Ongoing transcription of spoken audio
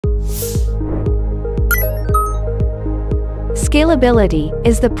Scalability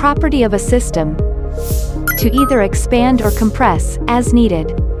is the property of a system to either expand or compress as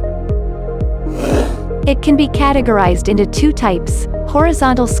needed. It can be categorized into two types: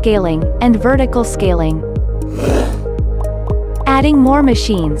 horizontal scaling and vertical scaling. Adding more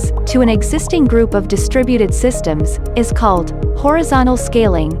machines to an existing group of distributed systems is called horizontal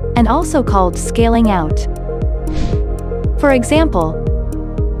scaling and also called scaling out. For example,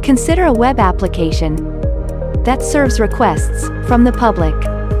 consider a web application that serves requests from the public.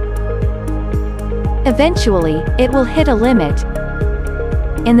 Eventually, it will hit a limit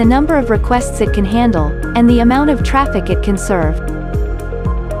in the number of requests it can handle and the amount of traffic it can serve.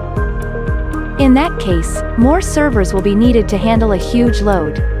 In that case, more servers will be needed to handle a huge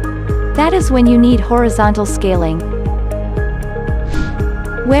load. That is when you need horizontal scaling.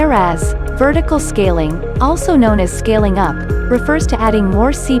 Whereas, vertical scaling, also known as scaling up, refers to adding more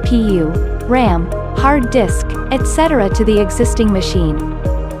CPU, RAM, hard disk, etc. to the existing machine.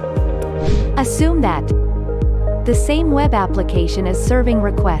 Assume that the same web application is serving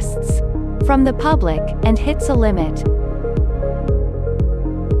requests from the public and hits a limit.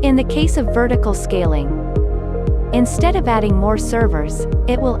 In the case of vertical scaling, instead of adding more servers,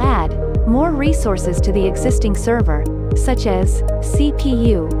 it will add more resources to the existing server, such as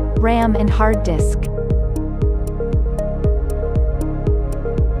CPU, RAM and hard disk.